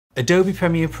Adobe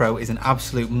Premiere Pro is an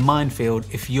absolute minefield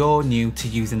if you're new to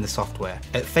using the software.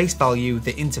 At face value,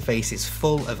 the interface is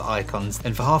full of icons,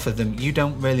 and for half of them, you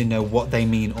don't really know what they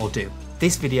mean or do.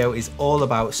 This video is all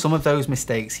about some of those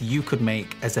mistakes you could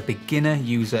make as a beginner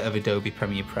user of Adobe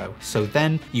Premiere Pro, so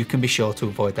then you can be sure to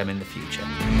avoid them in the future.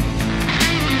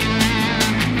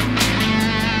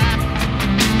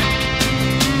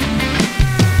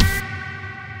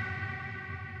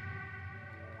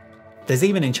 There's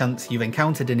even a chance you've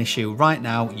encountered an issue right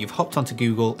now, you've hopped onto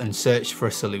Google and searched for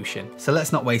a solution. So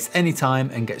let's not waste any time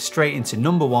and get straight into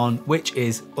number one, which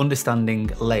is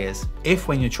understanding layers. If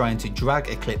when you're trying to drag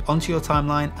a clip onto your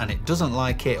timeline and it doesn't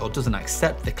like it or doesn't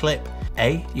accept the clip,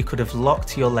 you could have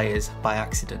locked your layers by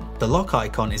accident. The lock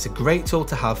icon is a great tool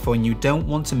to have for when you don't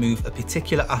want to move a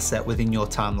particular asset within your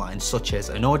timeline, such as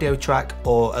an audio track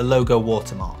or a logo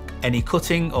watermark. Any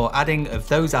cutting or adding of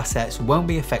those assets won't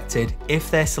be affected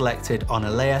if they're selected on a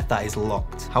layer that is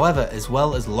locked. However, as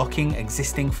well as locking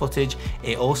existing footage,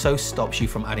 it also stops you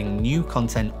from adding new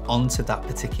content onto that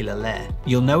particular layer.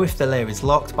 You'll know if the layer is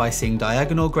locked by seeing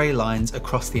diagonal grey lines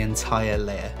across the entire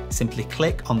layer. Simply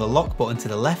click on the lock button to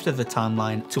the left of the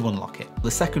timeline to unlock it. The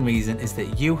second reason is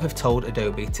that you have told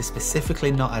Adobe to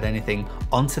specifically not add anything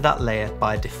onto that layer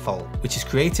by default, which is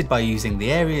created by using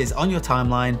the areas on your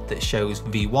timeline that shows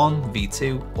V1,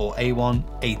 V2 or A1,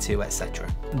 A2, etc.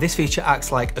 This feature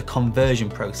acts like a conversion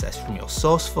process from your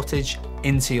source footage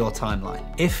into your timeline.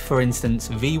 If, for instance,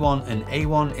 V1 and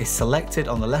A1 is selected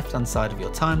on the left-hand side of your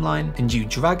timeline and you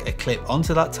drag a clip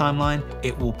onto that timeline,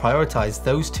 it will prioritize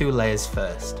those two layers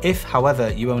first. If,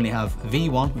 however, you only have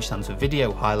V1, which stands for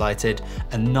video, highlighted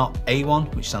and not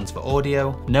A1, which stands for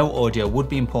audio, no audio would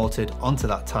be imported onto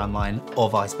that timeline or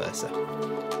vice versa.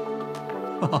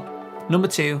 Number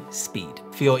two, speed.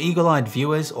 For your eagle-eyed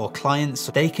viewers or clients,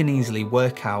 they can easily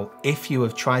work out if you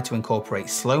have tried to incorporate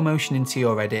slow motion into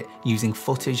your edit using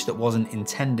footage that wasn't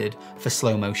intended for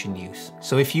slow motion use.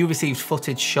 So if you received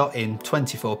footage shot in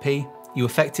 24p, you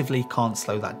effectively can't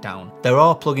slow that down. There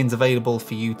are plugins available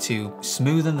for you to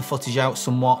smoothen the footage out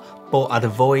somewhat, but I'd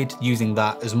avoid using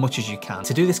that as much as you can.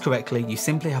 To do this correctly, you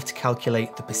simply have to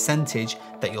calculate the percentage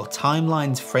that your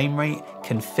timeline's frame rate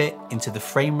can fit into the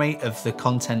frame rate of the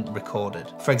content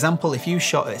recorded. For example, if you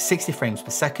shot at 60 frames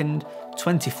per second,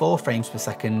 24 frames per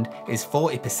second is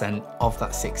 40% of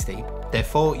that 60.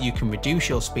 Therefore, you can reduce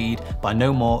your speed by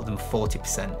no more than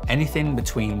 40%. Anything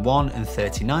between 1 and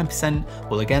 39%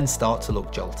 will again start to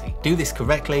look jolty. Do this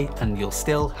correctly and you'll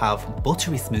still have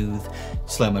buttery smooth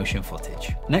slow motion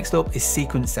footage. Next up is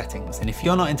sequence settings, and if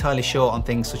you're not entirely sure on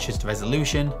things such as the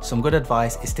resolution, some good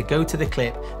advice is to go to the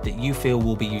clip that you feel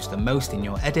will be used the most in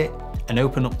your edit and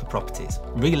open up the properties.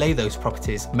 Relay those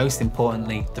properties, most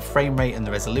importantly the frame rate and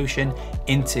the resolution,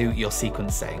 into your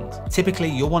sequence settings. Typically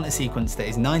you'll want a sequence that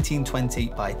is 1920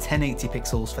 by 1080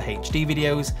 pixels for HD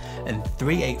videos and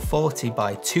 3840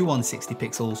 by 2160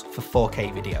 pixels for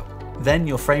 4K video. Then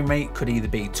your frame rate could either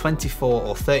be 24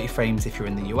 or 30 frames if you're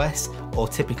in the US, or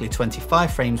typically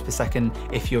 25 frames per second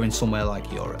if you're in somewhere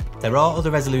like Europe. There are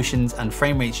other resolutions and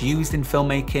frame rates used in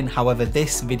filmmaking, however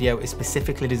this video is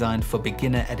specifically designed for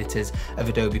beginner editors of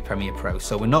Adobe Premiere Pro,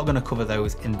 so we're not going to cover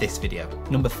those in this video.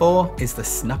 Number 4 is the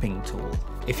snapping tool.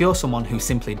 If you're someone who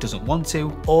simply doesn't want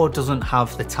to or doesn't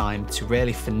have the time to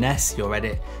really finesse your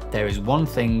edit, there is one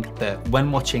thing that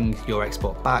when watching your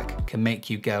export back can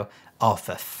make you go, oh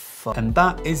for and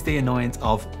that is the annoyance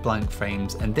of blank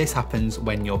frames, and this happens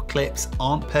when your clips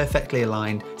aren't perfectly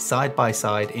aligned side by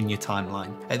side in your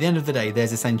timeline. At the end of the day,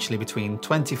 there's essentially between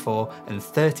 24 and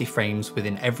 30 frames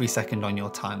within every second on your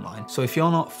timeline. So if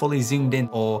you're not fully zoomed in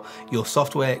or your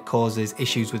software causes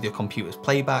issues with your computer's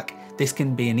playback, this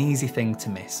can be an easy thing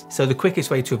to miss. So the quickest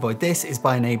way to avoid this is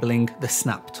by enabling the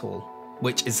snap tool,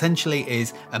 which essentially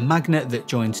is a magnet that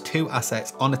joins two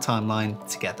assets on a timeline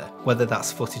together, whether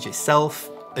that's footage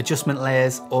itself, adjustment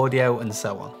layers, audio, and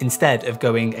so on, instead of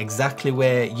going exactly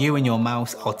where you and your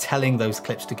mouse are telling those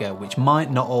clips to go, which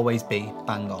might not always be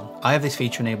bang on. I have this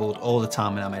feature enabled all the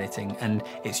time when I'm editing, and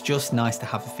it's just nice to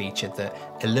have a feature that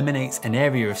eliminates an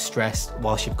area of stress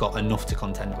whilst you've got enough to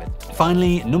contend with.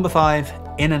 Finally, number 5,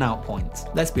 in and out points.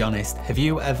 Let's be honest, have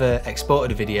you ever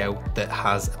exported a video that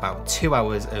has about 2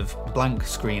 hours of blank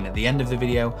screen at the end of the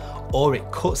video, or it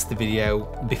cuts the video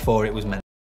before it was meant?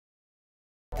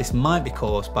 this might be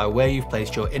caused by where you've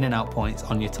placed your in and out points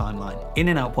on your timeline. In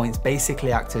and out points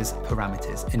basically act as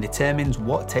parameters and determines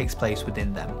what takes place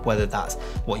within them, whether that's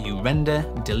what you render,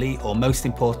 delete, or most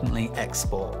importantly,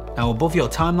 export. Now above your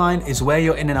timeline is where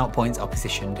your in and out points are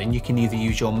positioned, and you can either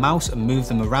use your mouse and move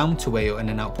them around to where your in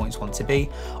and out points want to be,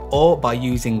 or by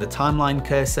using the timeline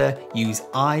cursor, use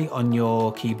I on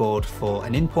your keyboard for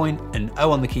an in point and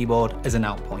O on the keyboard as an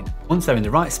out point. Once they're in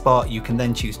the right spot, you can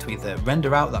then choose to either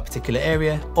render out that particular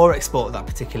area or export that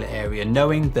particular area,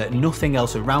 knowing that nothing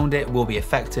else around it will be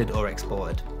affected or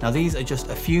exported. Now these are just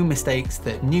a few mistakes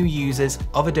that new users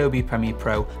of Adobe Premiere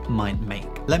Pro might make.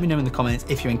 Let me know in the comments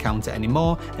if you encounter any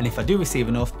more, and if I do receive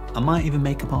enough, I might even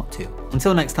make a part 2.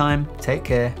 Until next time, take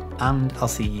care, and I'll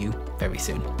see you very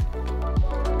soon.